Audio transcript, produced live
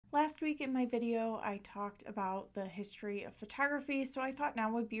Last week in my video, I talked about the history of photography, so I thought now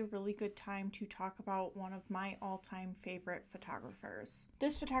would be a really good time to talk about one of my all-time favorite photographers.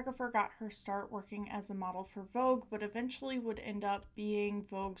 This photographer got her start working as a model for Vogue, but eventually would end up being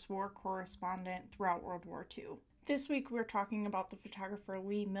Vogue's war correspondent throughout World War II. This week we're talking about the photographer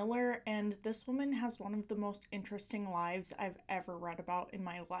Lee Miller, and this woman has one of the most interesting lives I've ever read about in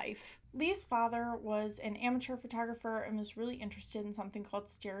my life. Lee's father was an amateur photographer and was really interested in something called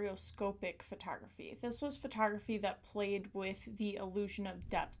stereoscopic photography. This was photography that played with the illusion of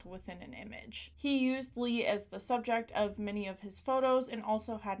depth within an image. He used Lee as the subject of many of his photos and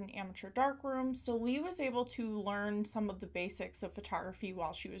also had an amateur darkroom, so Lee was able to learn some of the basics of photography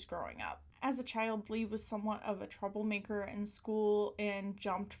while she was growing up. As a child, Lee was somewhat of a troublemaker in school and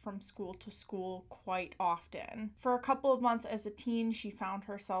jumped from school to school quite often. For a couple of months as a teen, she found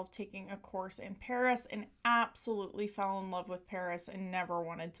herself taking a course in Paris and absolutely fell in love with Paris and never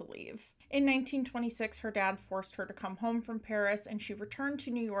wanted to leave. In 1926, her dad forced her to come home from Paris and she returned to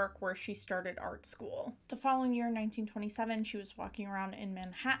New York where she started art school. The following year, 1927, she was walking around in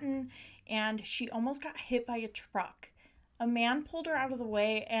Manhattan and she almost got hit by a truck. A man pulled her out of the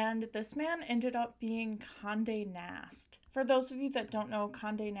way, and this man ended up being Condé Nast. For those of you that don't know,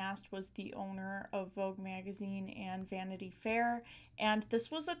 Condé Nast was the owner of Vogue magazine and Vanity Fair, and this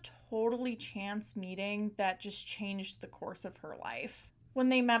was a totally chance meeting that just changed the course of her life. When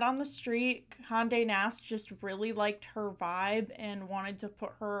they met on the street, Condé Nast just really liked her vibe and wanted to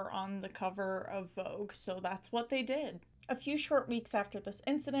put her on the cover of Vogue, so that's what they did. A few short weeks after this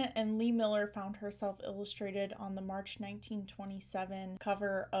incident, and Lee Miller found herself illustrated on the March 1927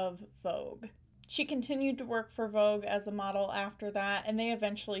 cover of Vogue. She continued to work for Vogue as a model after that, and they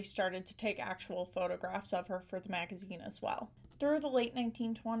eventually started to take actual photographs of her for the magazine as well. Through the late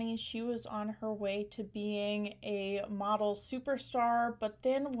 1920s, she was on her way to being a model superstar, but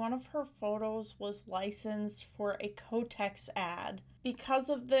then one of her photos was licensed for a Kotex ad. Because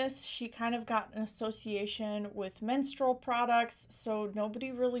of this, she kind of got an association with menstrual products, so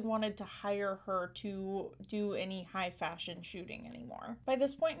nobody really wanted to hire her to do any high fashion shooting anymore. By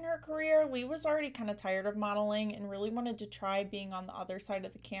this point in her career, Lee was already kind of tired of modeling and really wanted to try being on the other side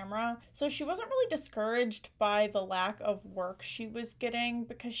of the camera, so she wasn't really discouraged by the lack of work she was getting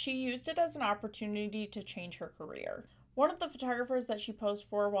because she used it as an opportunity to change her career. One of the photographers that she posed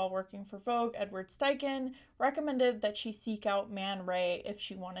for while working for Vogue, Edward Steichen, recommended that she seek out Man Ray if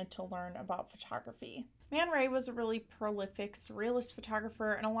she wanted to learn about photography. Man Ray was a really prolific surrealist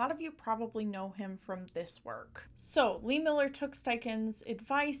photographer, and a lot of you probably know him from this work. So Lee Miller took Steichen's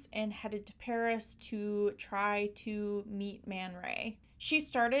advice and headed to Paris to try to meet Man Ray. She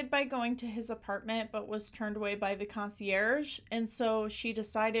started by going to his apartment but was turned away by the concierge, and so she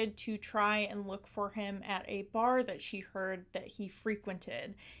decided to try and look for him at a bar that she heard that he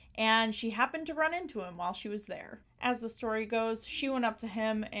frequented, and she happened to run into him while she was there. As the story goes, she went up to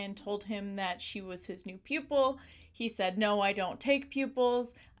him and told him that she was his new pupil. He said, "No, I don't take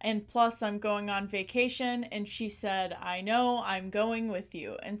pupils, and plus I'm going on vacation," and she said, "I know, I'm going with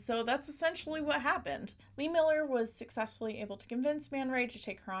you." And so that's essentially what happened. Lee Miller was successfully able to convince Man Ray to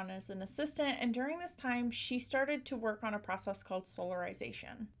take her on as an assistant, and during this time, she started to work on a process called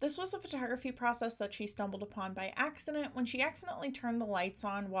solarization. This was a photography process that she stumbled upon by accident when she accidentally turned the lights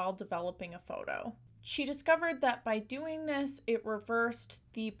on while developing a photo. She discovered that by doing this, it reversed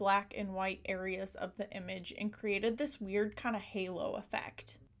the black and white areas of the image and created this weird kind of halo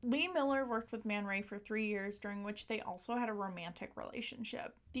effect. Lee Miller worked with Man Ray for 3 years, during which they also had a romantic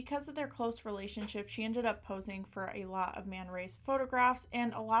relationship. Because of their close relationship, she ended up posing for a lot of Man Ray's photographs,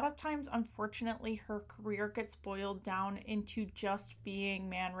 and a lot of times, unfortunately, her career gets boiled down into just being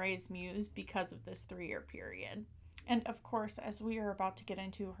Man Ray's muse because of this 3-year period. And of course, as we are about to get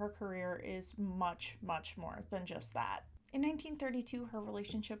into, her career is much, much more than just that. In 1932, her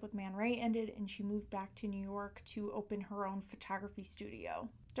relationship with Man Ray ended and she moved back to New York to open her own photography studio.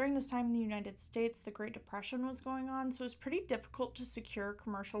 During this time in the United States, the Great Depression was going on, so it was pretty difficult to secure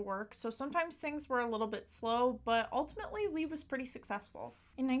commercial work, so sometimes things were a little bit slow, but ultimately Lee was pretty successful.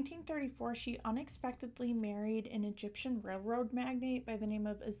 In 1934, she unexpectedly married an Egyptian railroad magnate by the name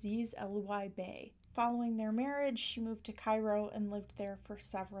of Aziz Elouai Bey. Following their marriage, she moved to Cairo and lived there for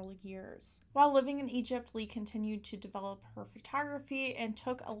several years. While living in Egypt, Lee continued to develop her photography and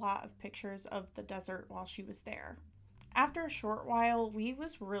took a lot of pictures of the desert while she was there. After a short while, Lee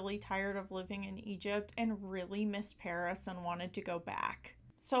was really tired of living in Egypt and really missed Paris and wanted to go back.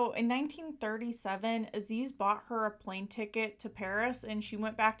 So in 1937, Aziz bought her a plane ticket to Paris and she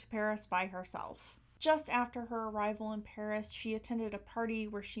went back to Paris by herself. Just after her arrival in Paris, she attended a party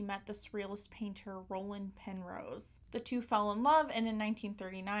where she met the surrealist painter Roland Penrose. The two fell in love, and in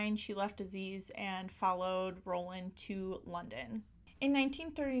 1939 she left Aziz and followed Roland to London. In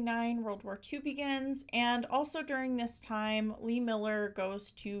 1939, World War II begins, and also during this time, Lee Miller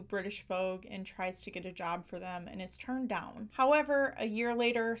goes to British Vogue and tries to get a job for them and is turned down. However, a year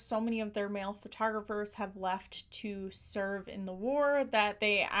later, so many of their male photographers have left to serve in the war that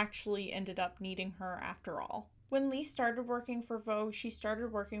they actually ended up needing her after all. When Lee started working for Vogue, she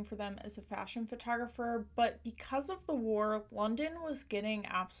started working for them as a fashion photographer, but because of the war, London was getting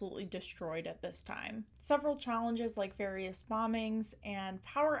absolutely destroyed at this time. Several challenges like various bombings and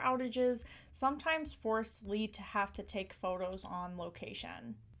power outages sometimes forced Lee to have to take photos on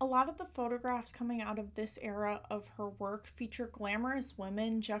location. A lot of the photographs coming out of this era of her work feature glamorous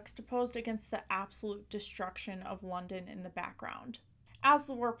women juxtaposed against the absolute destruction of London in the background. As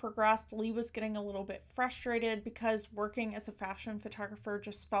the war progressed, Lee was getting a little bit frustrated because working as a fashion photographer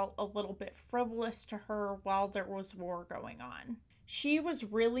just felt a little bit frivolous to her while there was war going on. She was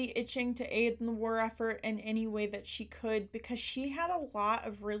really itching to aid in the war effort in any way that she could because she had a lot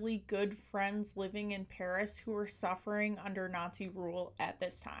of really good friends living in Paris who were suffering under Nazi rule at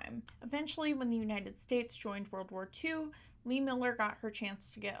this time. Eventually, when the United States joined World War II, Lee Miller got her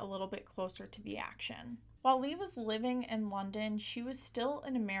chance to get a little bit closer to the action. While Lee was living in London, she was still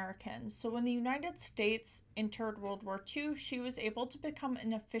an American, so when the United States entered World War II, she was able to become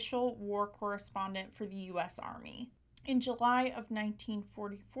an official war correspondent for the U.S. Army. In July of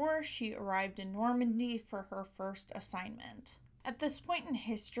 1944, she arrived in Normandy for her first assignment. At this point in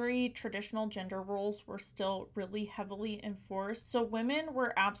history, traditional gender roles were still really heavily enforced, so women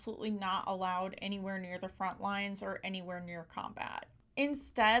were absolutely not allowed anywhere near the front lines or anywhere near combat.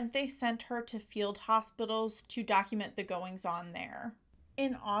 Instead, they sent her to field hospitals to document the goings-on there.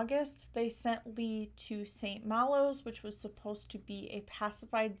 In August, they sent Lee to St. Malo's, which was supposed to be a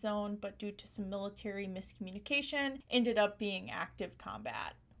pacified zone, but due to some military miscommunication, ended up being active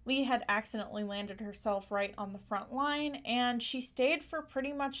combat. Lee had accidentally landed herself right on the front line, and she stayed for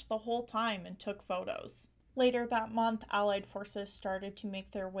pretty much the whole time and took photos. Later that month, Allied forces started to make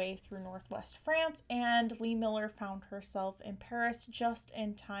their way through northwest France, and Lee Miller found herself in Paris just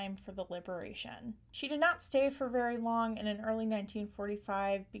in time for the liberation. She did not stay for very long, and in early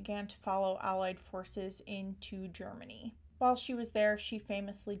 1945 began to follow Allied forces into Germany. While she was there, she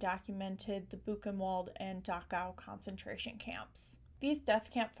famously documented the Buchenwald and Dachau concentration camps. These death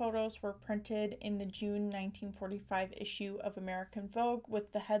camp photos were printed in the June 1945 issue of American Vogue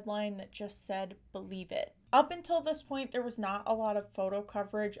with the headline that just said, "Believe it." Up until this point, there was not a lot of photo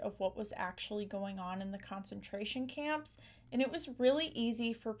coverage of what was actually going on in the concentration camps, and it was really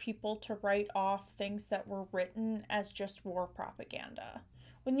easy for people to write off things that were written as just war propaganda.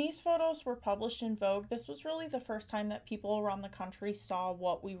 When these photos were published in Vogue, this was really the first time that people around the country saw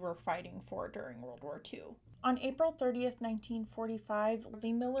what we were fighting for during World War II. On April 30th, 1945,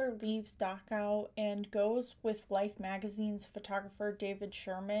 Lee Miller leaves Dachau and goes with Life magazine's photographer David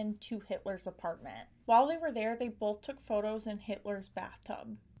Sherman to Hitler's apartment. While they were there, they both took photos in Hitler's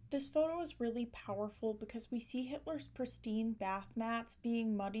bathtub. This photo is really powerful because we see Hitler's pristine bath mats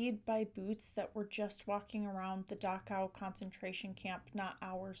being muddied by boots that were just walking around the Dachau concentration camp not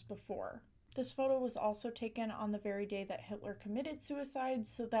hours before. This photo was also taken on the very day that Hitler committed suicide,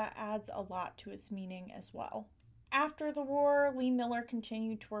 so that adds a lot to its meaning as well. After the war, Lee Miller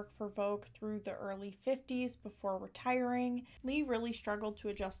continued to work for Vogue through the early 50s before retiring. Lee really struggled to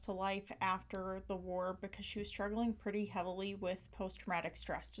adjust to life after the war because she was struggling pretty heavily with post-traumatic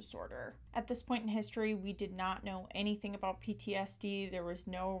stress disorder. At this point in history, we did not know anything about PTSD. There was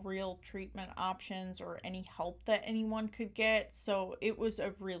no real treatment options or any help that anyone could get, so it was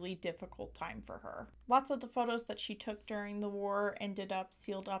a really difficult time for her. Lots of the photos that she took during the war ended up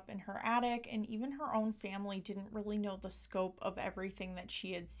sealed up in her attic, and even her own family didn't really know the scope of everything that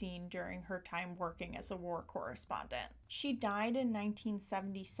she had seen during her time working as a war correspondent. She died in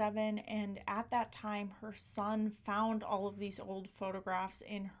 1977, and at that time her son found all of these old photographs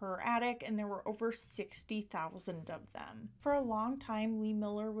in her attic, and there were over 60,000 of them. For a long time, Lee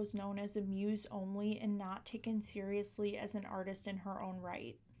Miller was known as a muse only and not taken seriously as an artist in her own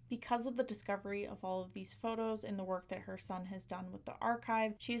right. Because of the discovery of all of these photos and the work that her son has done with the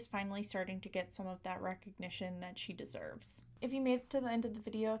archive, she is finally starting to get some of that recognition that she deserves. If you made it to the end of the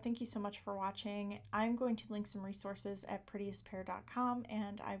video, thank you so much for watching. I'm going to link some resources at prettiestpair.com,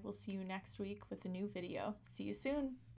 and I will see you next week with a new video. See you soon!